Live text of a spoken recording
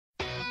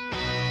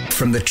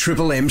from the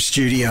Triple M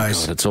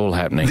studios. God, it's all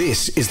happening.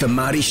 This is the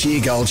Marty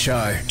Sheargold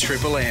Show.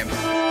 Triple M.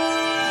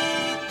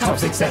 Top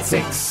 6 at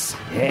 6.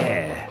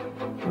 Yeah.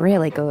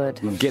 Really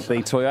good. Get the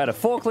Toyota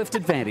Forklift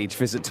Advantage.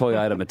 Visit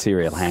Toyota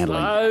Material Handling.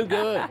 So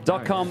good.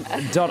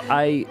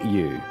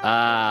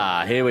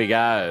 .com.au. Here we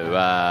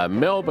go.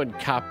 Melbourne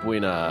Cup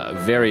winner,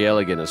 Very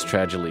Elegant, has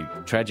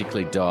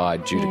tragically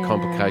died due to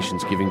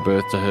complications giving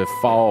birth to her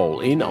foal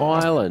in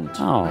Ireland.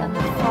 And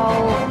the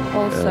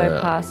foal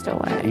also passed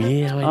away.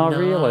 Yeah, I know.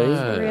 Really?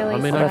 Really I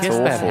mean, I sad. guess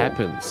that awful.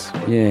 happens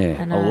Yeah.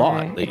 I know. a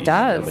lot. It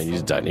does. I mean, you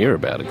just don't hear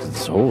about it because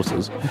it's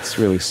horses. It's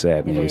really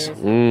sad news.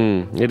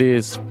 It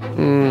is.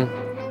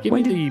 Give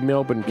me the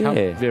Melbourne Cup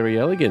Very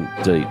Elegant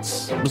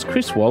deets. It was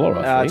Chris Waller,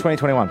 I think.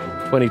 2021.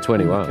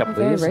 2021. Couple of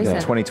Very years ago.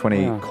 recent.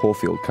 2020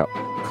 Caulfield Cup.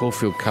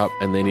 Caulfield Cup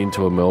and then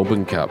into a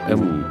Melbourne Cup.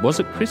 And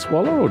was it Chris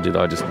Waller or did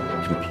I just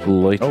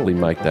completely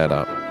make that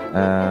up?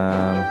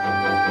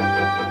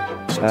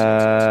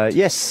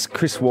 Yes,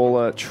 Chris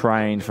Waller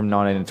trained from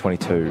 19 to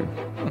 22.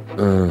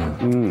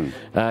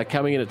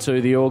 Coming in at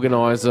 2, the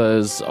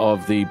organisers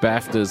of the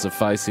BAFTAs are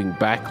facing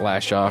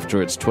backlash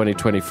after its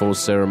 2024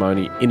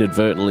 ceremony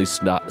inadvertently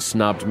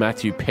snubbed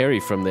Matthew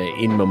Perry from their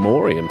In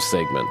Memoriam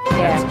segment.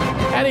 Yeah.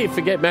 How do you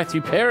forget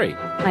Matthew Perry?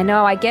 I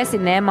know. I guess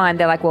in their mind,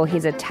 they're like, well,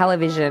 he's a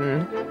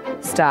television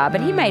star, but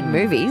he made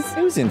movies.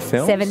 He was in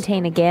films.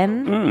 17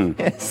 Again.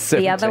 Yes,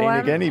 17 other one?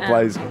 again. He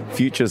plays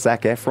future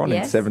Zac Efron in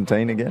Yes.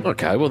 17 again.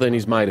 Okay, well then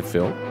he's made a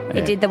film.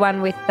 He did the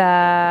one with...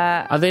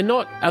 Are they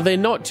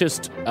not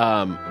just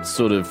what's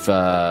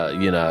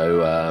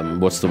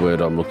the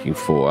word I'm looking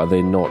for? Are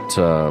they not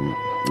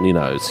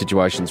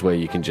situations where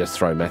you can just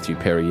throw Matthew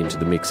Perry into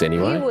the mix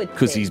anyway? You would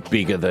Because think. he's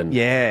bigger than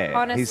Yeah,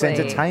 Honestly. he's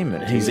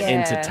entertainment. he's Yeah.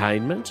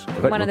 entertainment.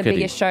 one of the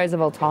biggest shows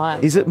of all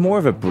time. Is it more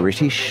of a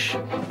British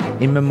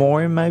in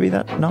memoriam maybe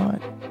that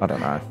night? I don't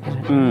know.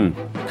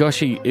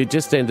 Gosh, it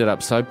just ended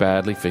up so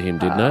badly for him,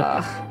 didn't it?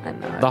 I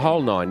know. The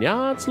whole 9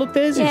 yards. Look,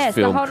 there's Yes, his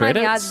film the whole credits.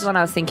 9 yards is what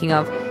I was thinking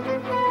of.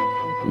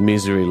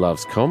 Misery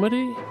Loves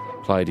Comedy.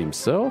 Played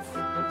himself.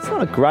 It's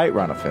not a great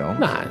run of film.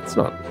 No, it's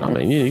not. I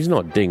mean, he's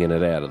not dinging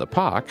it out of the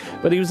park,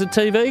 but he was a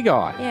TV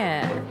guy,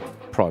 Yeah.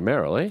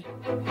 primarily.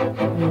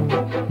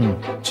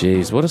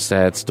 Jeez, what a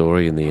sad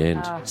story in the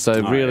end.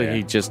 So really,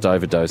 he just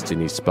overdosed in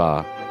his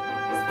spa.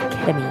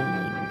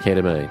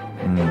 Ketamine.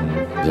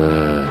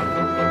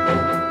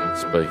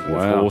 Speaking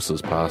of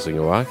horses passing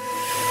away.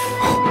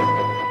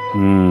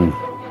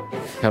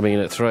 Coming in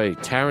at 3,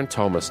 Taron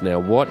Thomas. Now,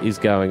 what is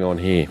going on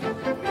here?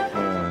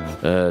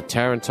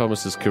 Taron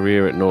Thomas's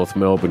career at North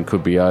Melbourne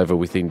could be over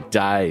within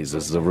days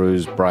as the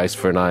Roos brace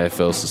for an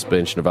AFL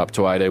suspension of up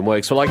to 18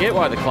 weeks. Well, I get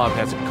why the club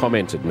hasn't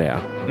commented now,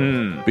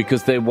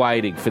 because they're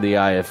waiting for the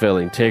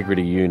AFL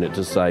integrity unit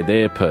to say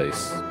their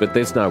piece. But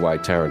there's no way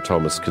Taron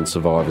Thomas can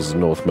survive as a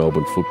North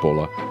Melbourne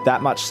footballer.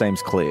 That much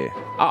seems clear.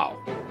 Oh,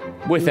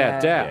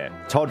 without doubt.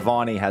 Todd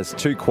Viney has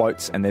 2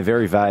 quotes and they're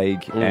very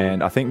vague,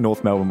 and I think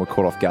North Melbourne were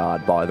caught off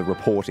guard by the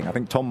reporting. I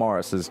think Tom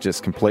Morris has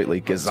just completely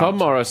gazumped Tom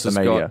Morris the has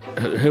media.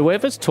 got...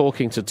 Whoever's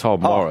talking to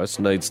Tom Morris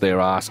needs their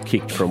ass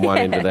kicked from one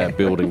end of that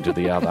building to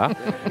the other,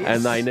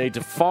 and they need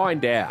to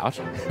find out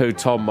who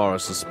Tom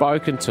Morris has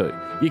spoken to.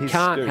 You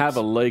can't scoops. have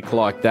a leak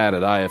like that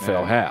at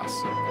AFL House.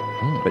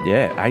 But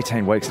yeah,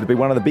 18 weeks. It'd be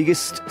one of the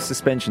biggest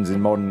suspensions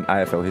in modern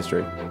AFL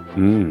history.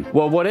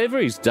 Well, whatever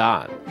he's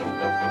done,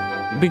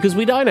 because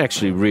we don't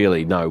actually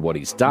really know what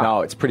he's done.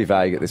 No, it's pretty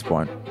vague at this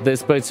point.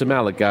 There's been some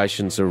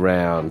allegations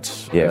around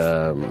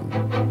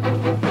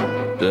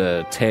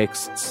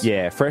texts,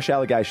 Yeah, fresh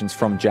allegations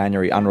from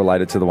January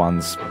unrelated to the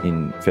ones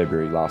in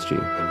February last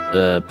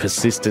year.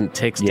 persistent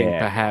texting, Yeah,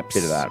 perhaps.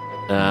 bit of that.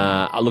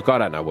 Look, I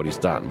don't know what he's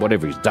done.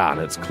 Whatever he's done,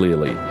 it's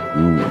clearly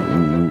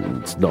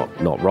it's not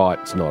right.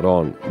 It's not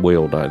on. We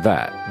all know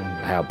that.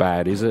 How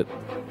bad is it?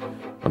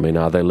 I mean,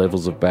 are there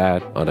levels of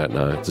bad? I don't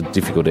know. It's a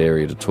difficult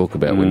area to talk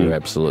about when you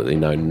absolutely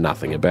know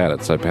nothing about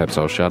it, so perhaps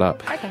I'll shut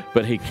up. Okay.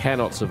 But he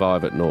cannot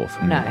survive at North.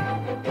 No.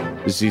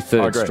 This is his I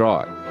third agree.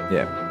 strike.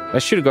 Yeah. They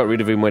should have got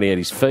rid of him when he had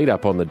his feet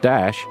up on the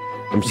dash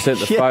and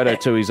sent the photo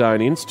to his own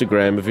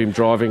Instagram of him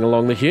driving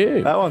along the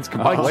Hume. That one's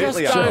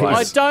completely I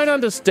unrelated. don't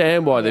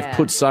understand why they've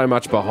put so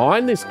much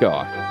behind this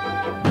guy.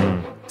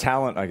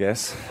 Talent, I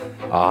guess.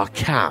 Oh,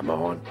 come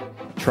on.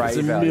 Trade There's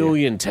a value.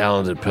 million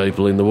talented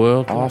people in the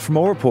world. Oh, from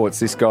all reports,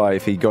 this guy,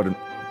 if he got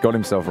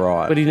himself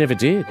right, But he never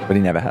did. but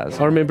he never has.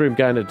 I remember him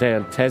going to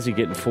down Tassie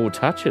getting 4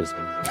 touches.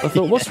 I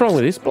thought, what's wrong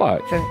with this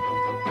bloke?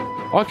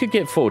 I could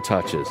get 4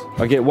 touches.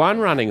 I get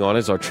one running on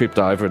as I tripped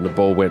over and the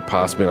ball went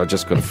past me and I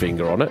just got a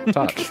finger on it.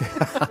 Touch.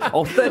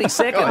 30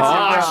 seconds.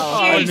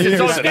 Oh, Jesus,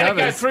 I was going to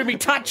go through me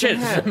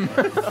touches.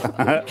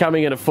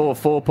 Coming in at 4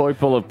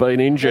 people have been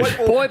injured.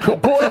 Boy,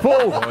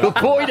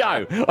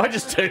 Boydo. I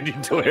just turned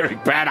into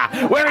Eric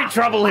Banner. We're in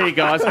trouble here,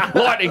 guys.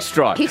 Lightning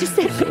strike. He just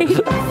said me.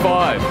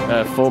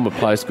 5, former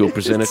Play School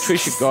presenter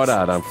Trisha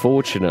Goddard,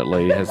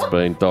 unfortunately, has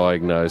been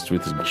diagnosed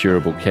with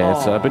incurable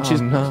cancer, but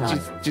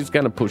she's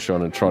going to push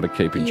on and try to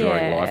keep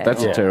enjoying life.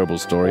 That's a terrible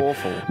story.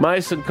 Awful.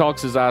 Mason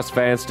Cox has asked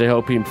fans to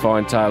help him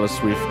find Taylor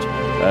Swift,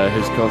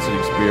 whose concert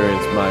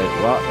experience made...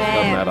 Well,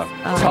 doesn't matter.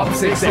 Oh. Top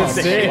 6 at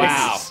 6.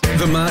 Wow.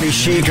 The Marty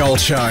Sheargold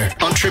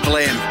Show on Triple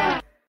M.